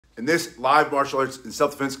In this live martial arts and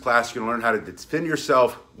self-defense class, you're gonna learn how to defend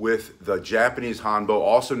yourself with the Japanese HANBO,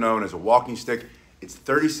 also known as a walking stick. It's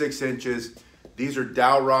 36 inches. These are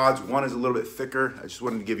dowel rods. One is a little bit thicker. I just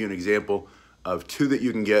wanted to give you an example of two that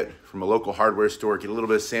you can get from a local hardware store. Get a little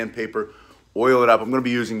bit of sandpaper, oil it up. I'm gonna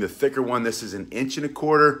be using the thicker one. This is 1.25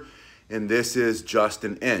 inches, and this is just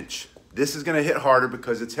 1 inch. This is gonna hit harder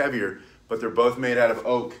because it's heavier, but they're both made out of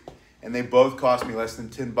oak, and they both cost me less than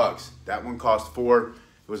 10 bucks. That one cost $4.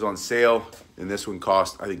 It was on sale, and this one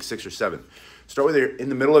cost, I think, $6 or $7. Start with in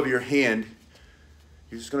the middle of your hand.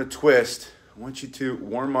 You're just gonna twist. I want you to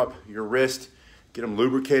warm up your wrist, get them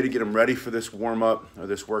lubricated, get them ready for this warm up or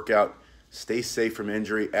this workout. Stay safe from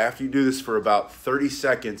injury. After you do this for about 30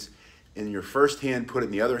 seconds, in your first hand, put it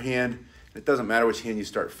in the other hand. It doesn't matter which hand you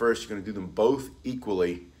start first. You're gonna do them both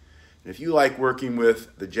equally. And if you like working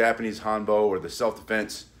with the Japanese HANBO or the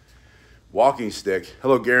self-defense walking stick,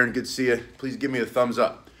 hello Garen, good to see you. Please give me a thumbs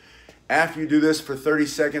up. After you do this for 30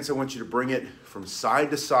 seconds, I want you to bring it from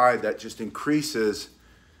side to side. That just increases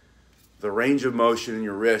the range of motion in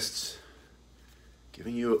your wrists,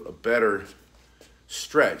 giving you a better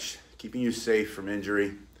stretch, keeping you safe from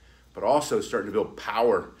injury, but also starting to build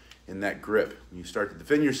power in that grip. When you start to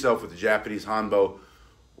defend yourself with the Japanese HANBO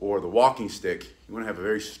or the walking stick, you want to have a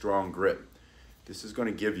very strong grip. This is going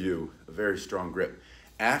to give you a very strong grip.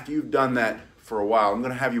 After you've done that for a while, I'm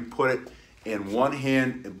going to have you put it in one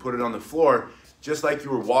hand and put it on the floor just like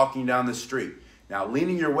you were walking down the street. Now,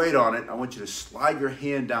 leaning your weight on it, I want you to slide your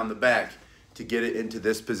hand down the back to get it into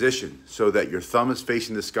this position so that your thumb is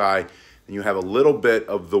facing the sky and you have a little bit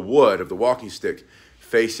of the wood of the walking stick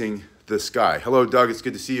facing the sky. Hello, Doug. It's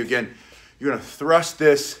good to see you again. You're going to thrust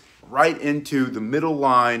this right into the middle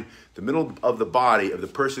line, the middle of the body of the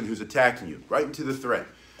person who's attacking you, right into the threat.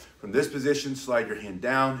 From this position, slide your hand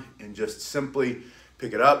down and just simply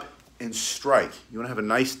pick it up and strike. You want to have a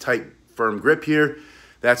nice, tight, firm grip here.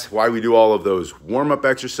 That's why we do all of those warm-up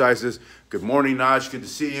exercises. Good morning, Naj. Good to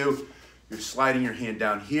see you. You're sliding your hand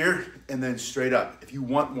down here and then straight up. If you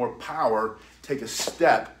want more power, take a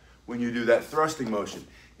step when you do that thrusting motion.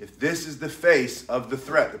 If this is the face of the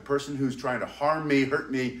threat, the person who's trying to harm me,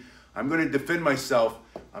 hurt me, I'm going to defend myself.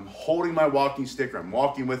 I'm holding my walking stick, or I'm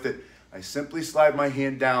walking with it. I simply slide my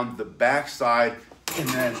hand down the back side and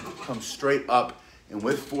then come straight up and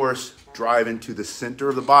with force drive into the center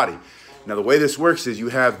of the body. Now the way this works is you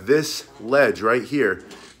have this ledge right here.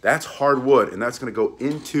 That's hard wood, and that's going to go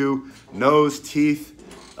into nose, teeth,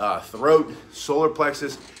 throat, solar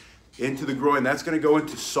plexus, into the groin. That's going to go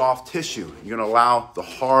into soft tissue. You're going to allow the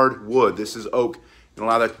hard wood, this is oak, you're going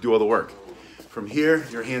to allow that to do all the work. From here,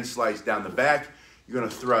 your hand slides down the back. You're going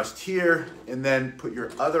to thrust here and then put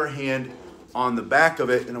your other hand on the back of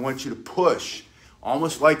it, and I want you to push,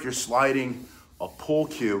 almost like you're sliding a pull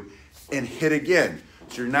cue, and hit again.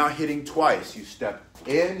 So you're now hitting twice. You step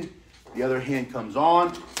in, the other hand comes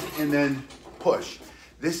on, and then push.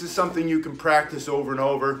 This is something you can practice over and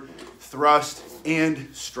over. Thrust and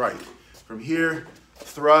strike. From here,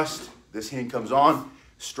 thrust, this hand comes on,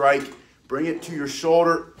 strike, bring it to your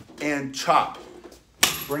shoulder and chop.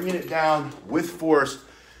 Bringing it down with force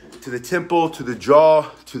to the temple, to the jaw,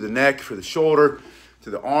 to the neck, for the shoulder, to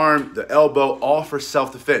the arm, the elbow, all for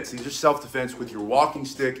self-defense. These are self-defense with your walking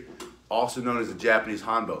stick, also known as the Japanese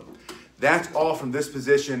HANBO. That's all from this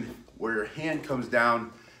position where your hand comes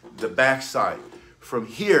down the back side. From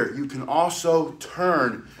here, you can also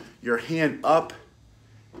turn your hand up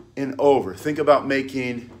and over. Think about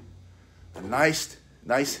making a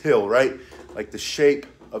nice hill, right? Like the shape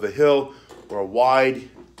of a hill or a wide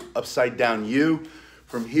upside down U.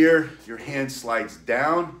 From here, your hand slides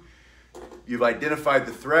down. You've identified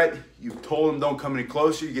the threat. You've told them don't come any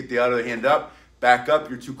closer. You get the other hand up, back up,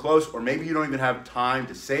 you're too close, or maybe you don't even have time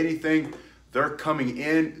to say anything. They're coming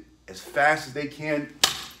in as fast as they can.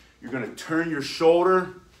 You're gonna turn your shoulder,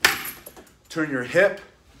 turn your hip,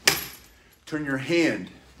 turn your hand,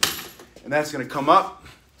 and that's gonna come up,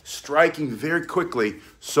 striking very quickly,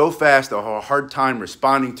 so fast I'll have a hard time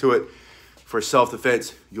responding to it. For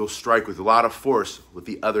self-defense, you'll strike with a lot of force with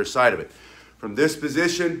the other side of it. From this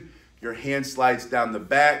position, your hand slides down the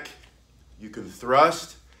back. You can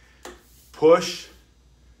thrust, push,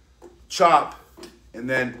 chop, and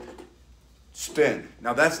then spin.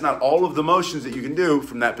 Now that's not all of the motions that you can do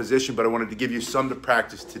from that position, but I wanted to give you some to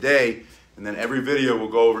practice today, and then every video we'll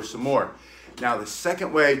go over some more. Now the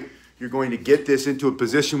second way you're going to get this into a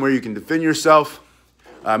position where you can defend yourself,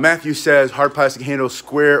 Matthew says hard plastic handle,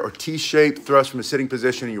 square or T-shaped, thrust from a sitting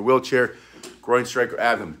position in your wheelchair, groin strike or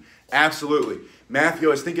abdomen. Absolutely. Matthew,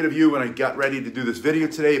 I was thinking of you when I got ready to do this video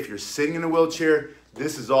today. If you're sitting in a wheelchair,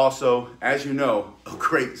 this is also, as you know, a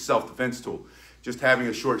great self-defense tool. just having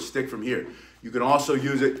a short stick from here. You can also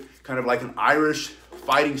use it kind of like an Irish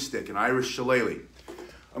fighting stick, an Irish shillelagh.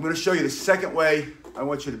 I'm going to show you the second way. I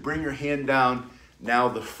want you to bring your hand down. Now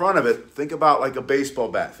the front of it, think about like a baseball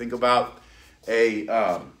bat. Think about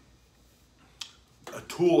a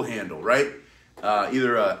tool handle, right?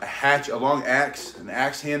 Either a long axe, an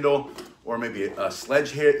axe handle, or maybe a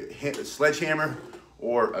sledgehammer,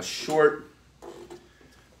 or a short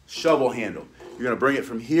shovel handle. You're going to bring it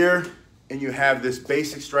from here, and you have this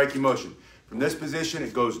basic striking motion. From this position,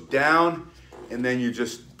 it goes down, and then you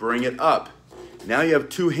just bring it up. Now you have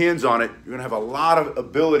two hands on it. You're going to have a lot of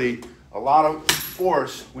ability, a lot of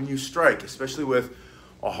force when you strike, especially with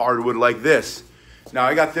a hardwood like this. Now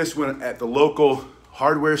I got this one at the local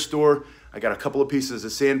hardware store. I got a couple of pieces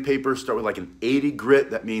of sandpaper. Start with like an 80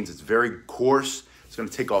 grit. That means it's very coarse. It's going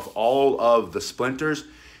to take off all of the splinters,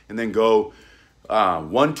 and then go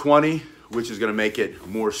 120, which is going to make it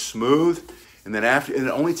more smooth. And then after, and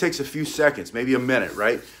it only takes a few seconds, maybe a minute,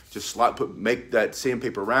 right? Just make that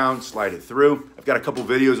sandpaper round, slide it through. I've got a couple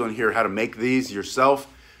videos on here how to make these yourself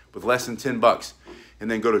with less than 10 bucks.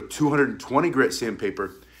 And then go to 220 grit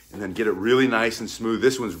sandpaper and then get it really nice and smooth.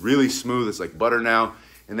 This one's really smooth, it's like butter now.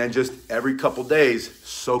 And then just every couple days,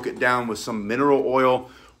 soak it down with some mineral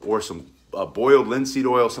oil or some boiled linseed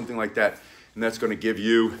oil, something like that. And that's gonna give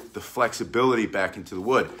you the flexibility back into the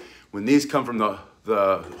wood. When these come from the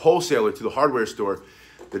wholesaler to the hardware store,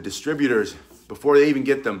 the distributors, before they even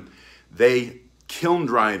get them, they kiln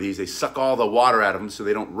dry these. They suck all the water out of them so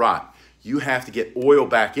they don't rot. You have to get oil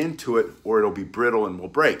back into it or it'll be brittle and will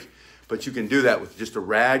break. But you can do that with just a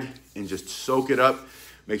rag and just soak it up.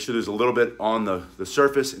 Make sure there's a little bit on the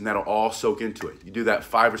surface, and that'll all soak into it. You do that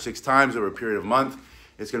 5 or 6 times over a period of a month,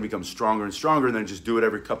 it's gonna become stronger and stronger, and then just do it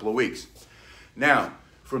every couple of weeks. Now,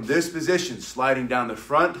 from this position, sliding down the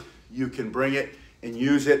front, you can bring it and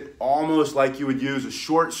use it almost like you would use a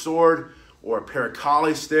short sword or a pair of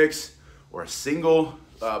collie sticks or a single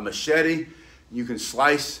machete. You can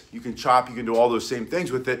slice, you can chop, you can do all those same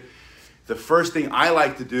things with it. The first thing I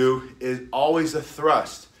like to do is always a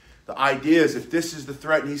thrust. The idea is if this is the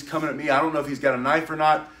threat and he's coming at me, I don't know if he's got a knife or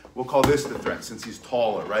not, we'll call this the threat since he's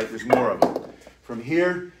taller, right? There's more of them. From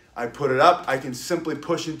here, I put it up, I can simply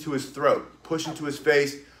push into his throat, push into his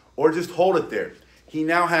face, or just hold it there. He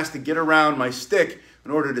now has to get around my stick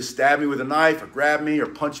in order to stab me with a knife or grab me or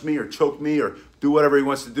punch me or choke me or do whatever he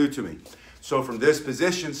wants to do to me. So from this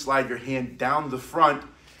position, slide your hand down the front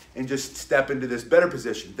and just step into this better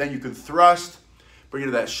position. Then you can thrust, bring it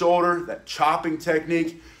to that shoulder, that chopping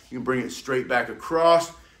technique. You can bring it straight back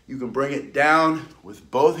across. You can bring it down with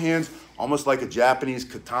both hands, almost like a Japanese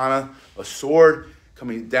katana, a sword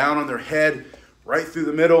coming down on their head, right through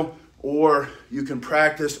the middle. Or you can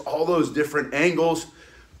practice all those different angles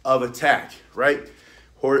of attack, right?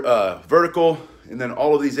 Vertical, and then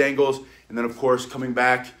all of these angles, and then of course coming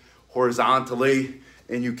back horizontally,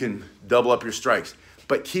 and you can double up your strikes.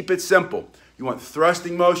 But keep it simple. You want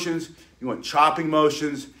thrusting motions, you want chopping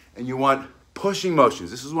motions, and you want pushing motions.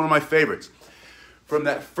 This is one of my favorites. From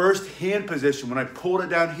that first hand position, when I pulled it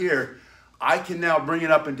down here, I can now bring it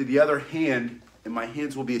up into the other hand, and my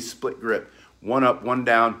hands will be a split grip. One up, one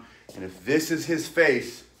down. And if this is his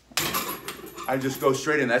face, I just go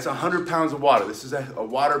straight in. That's 100 pounds of water. This is a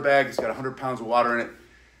water bag. It's got 100 pounds of water in it.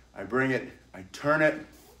 I bring it, I turn it,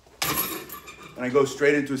 and I go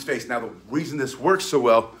straight into his face. Now, the reason this works so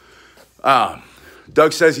well,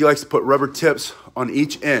 Doug says he likes to put rubber tips on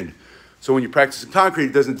each end. So when you practice in concrete,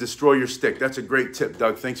 it doesn't destroy your stick. That's a great tip,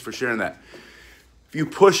 Doug. Thanks for sharing that. If you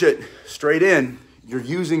push it straight in, you're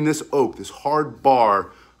using this oak, this hard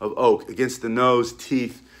bar of oak against the nose,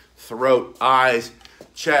 teeth, throat, eyes,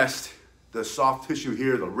 chest, the soft tissue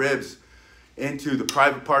here, the ribs, into the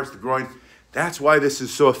private parts, the groin. That's why this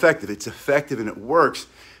is so effective. It's effective and it works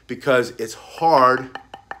because it's hard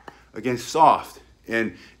against soft.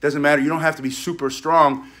 And it doesn't matter, you don't have to be super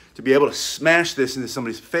strong to be able to smash this into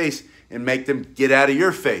somebody's face and make them get out of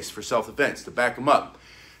your face for self-defense, to back them up.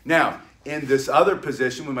 Now, in this other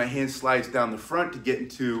position, when my hand slides down the front to get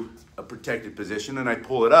into a protected position and I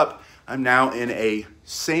pull it up, I'm now in a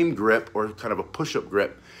same grip or kind of a push-up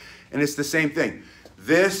grip. And it's the same thing.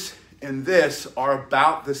 This and this are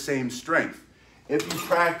about the same strength. If you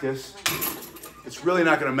practice, it's really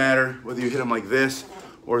not gonna matter whether you hit them like this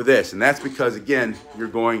or this. And that's because, again, you're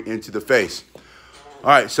going into the face. All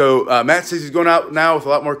right, so Matt says he's going out now with a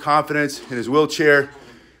lot more confidence in his wheelchair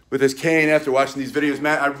with his cane after watching these videos.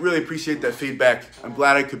 Matt, I really appreciate that feedback. I'm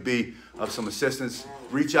glad I could be of some assistance.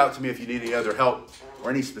 Reach out to me if you need any other help or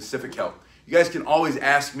any specific help. You guys can always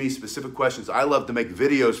ask me specific questions. I love to make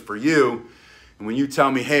videos for you. And when you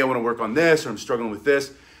tell me, hey, I want to work on this or I'm struggling with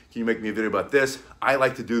this, Can you make me a video about this? I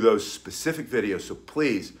like to do those specific videos, so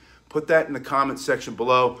please put that in the comments section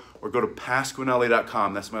below or go to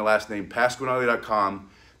pasquinelli.com. That's my last name, pasquinelli.com.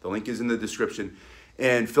 The link is in the description.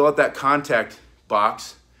 And fill out that contact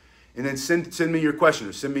box and then send me your question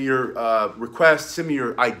or send me your requests, send me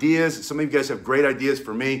your ideas. Some of you guys have great ideas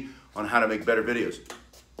for me on how to make better videos.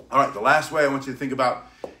 All right, the last way I want you to think about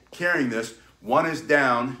carrying this, one is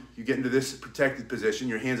down. You get into this protected position.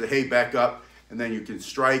 Your hands are back up, and then you can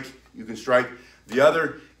strike. The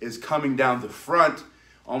other is coming down the front,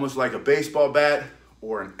 almost like a baseball bat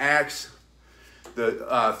or an axe.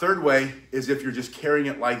 The third way is if you're just carrying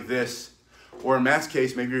it like this, or in Matt's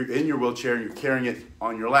case, maybe you're in your wheelchair and you're carrying it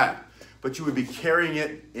on your lap. But you would be carrying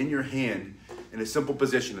it in your hand in a simple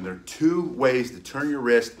position. And there are two ways to turn your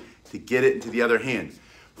wrist to get it into the other hand.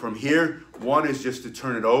 From here, one is just to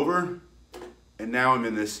turn it over. And now I'm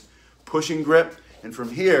in this pushing grip. And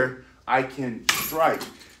from here, I can strike.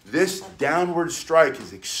 This downward strike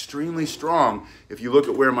is extremely strong if you look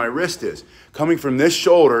at where my wrist is. Coming from this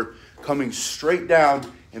shoulder, coming straight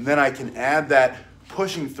down, and then I can add that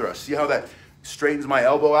pushing thrust. See how that straightens my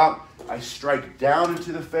elbow out? I strike down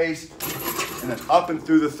into the face and then up and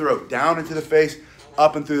through the throat. Down into the face,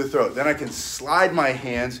 up and through the throat. Then I can slide my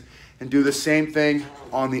hands and do the same thing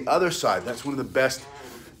on the other side. That's one of the best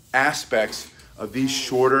aspects of these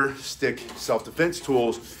shorter stick self-defense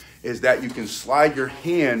tools is that you can slide your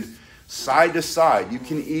hand side to side. You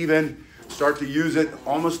can even start to use it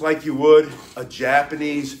almost like you would a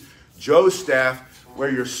Japanese Joe staff, where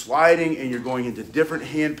you're sliding and you're going into different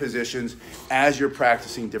hand positions as you're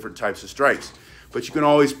practicing different types of strikes. But you can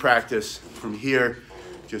always practice from here.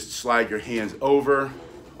 Just slide your hands over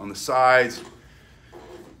on the sides,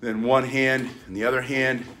 then one hand and the other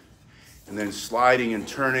hand, and then sliding and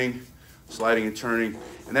turning.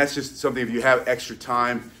 And that's just something, if you have extra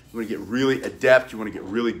time, you want to get really adept, you want to get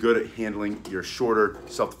really good at handling your shorter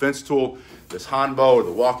self-defense tool, this HANBO or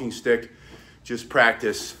the walking stick. Just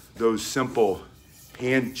practice those simple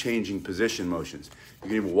hand-changing position motions. You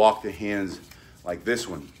can even walk the hands like this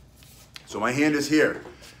one. So my hand is here.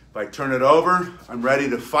 If I turn it over, I'm ready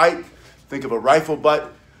to fight. Think of a rifle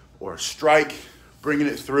butt or a strike, bringing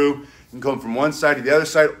it through. You can go from one side to the other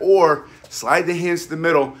side, or slide the hands to the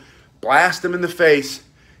middle, blast them in the face,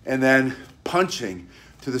 and then punching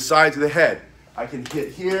to the sides of the head. I can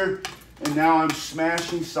hit here, and now I'm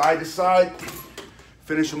smashing side to side.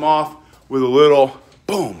 Finish them off with a little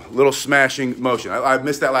boom, little smashing motion. I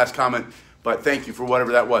missed that last comment, but thank you for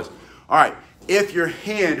whatever that was. All right, if you're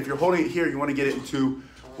holding it here, you want to get it into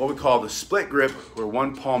what we call the split grip, where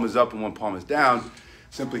one palm is up and one palm is down.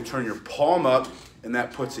 Simply turn your palm up, and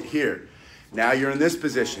that puts it here. Now you're in this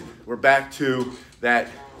position. We're back to that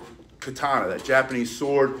katana, that Japanese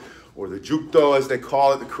sword, or the jukdo as they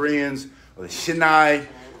call it, the Koreans, or the shinai,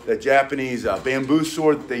 the Japanese bamboo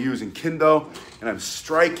sword that they use in kendo. And I'm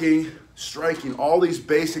striking all these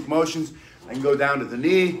basic motions. I can go down to the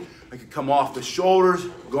knee. I can come off the shoulders,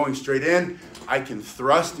 going straight in. I can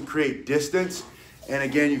thrust and create distance. And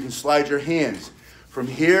again, you can slide your hands. From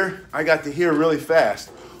here, I got to here really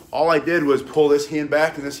fast. All I did was pull this hand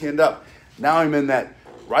back and this hand up. Now I'm in that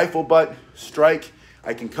rifle butt strike.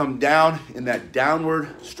 I can come down in that downward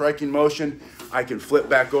striking motion. I can flip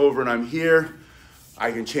back over and I'm here.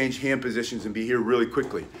 I can change hand positions and be here really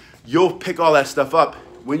quickly. You'll pick all that stuff up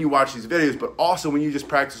when you watch these videos, but also when you just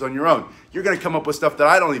practice on your own. You're gonna come up with stuff that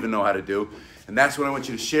I don't even know how to do, and that's when I want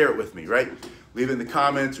you to share it with me, right? Leave it in the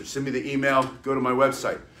comments or send me the email, go to my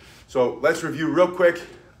website. So let's review real quick.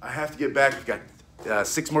 I have to get back, I've got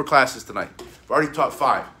 6 more classes tonight. I've already taught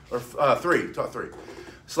 3.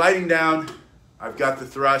 Sliding down, I've got the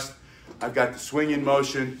thrust, I've got the swinging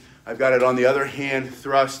motion, I've got it on the other hand,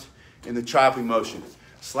 thrust, in the chopping motion.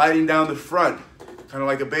 Sliding down the front, kind of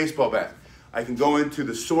like a baseball bat. I can go into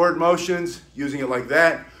the sword motions, using it like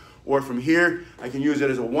that, or from here, I can use it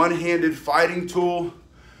as a one-handed fighting tool.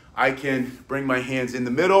 I can bring my hands in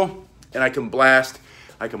the middle, and I can blast.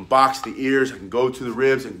 I can box the ears, I can go to the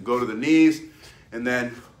ribs, I can go to the knees, and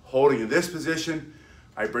then holding in this position,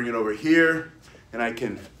 I bring it over here, and I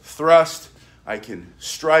can thrust, I can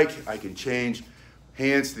strike, I can change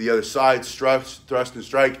hands to the other side, thrust and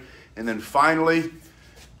strike. And then finally,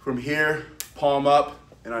 from here, palm up,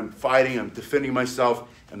 and I'm fighting, I'm defending myself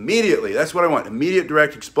immediately. That's what I want, immediate,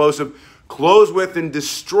 direct, explosive. Close with and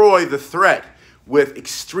destroy the threat with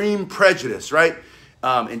extreme prejudice, right?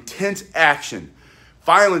 Intense action,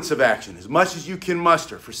 violence of action, as much as you can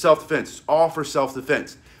muster for self-defense. It's all for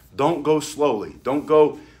self-defense. Don't go slowly. Don't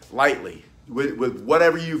go lightly with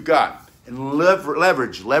whatever you've got. And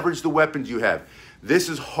leverage the weapons you have. This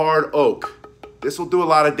is hard oak. This will do a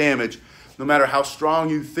lot of damage, no matter how strong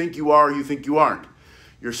you think you are or you think you aren't.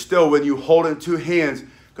 You're still, when you hold it in two hands,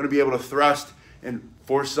 going to be able to thrust and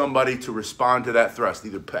force somebody to respond to that thrust,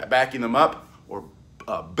 either backing them up or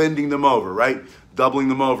bending them over, right? Doubling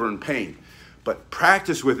them over in pain. But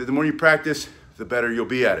practice with it. The more you practice, the better you'll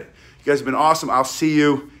be at it. You guys have been awesome. I'll see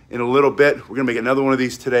you in a little bit. We're going to make another one of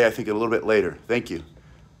these today, I think a little bit later. Thank you.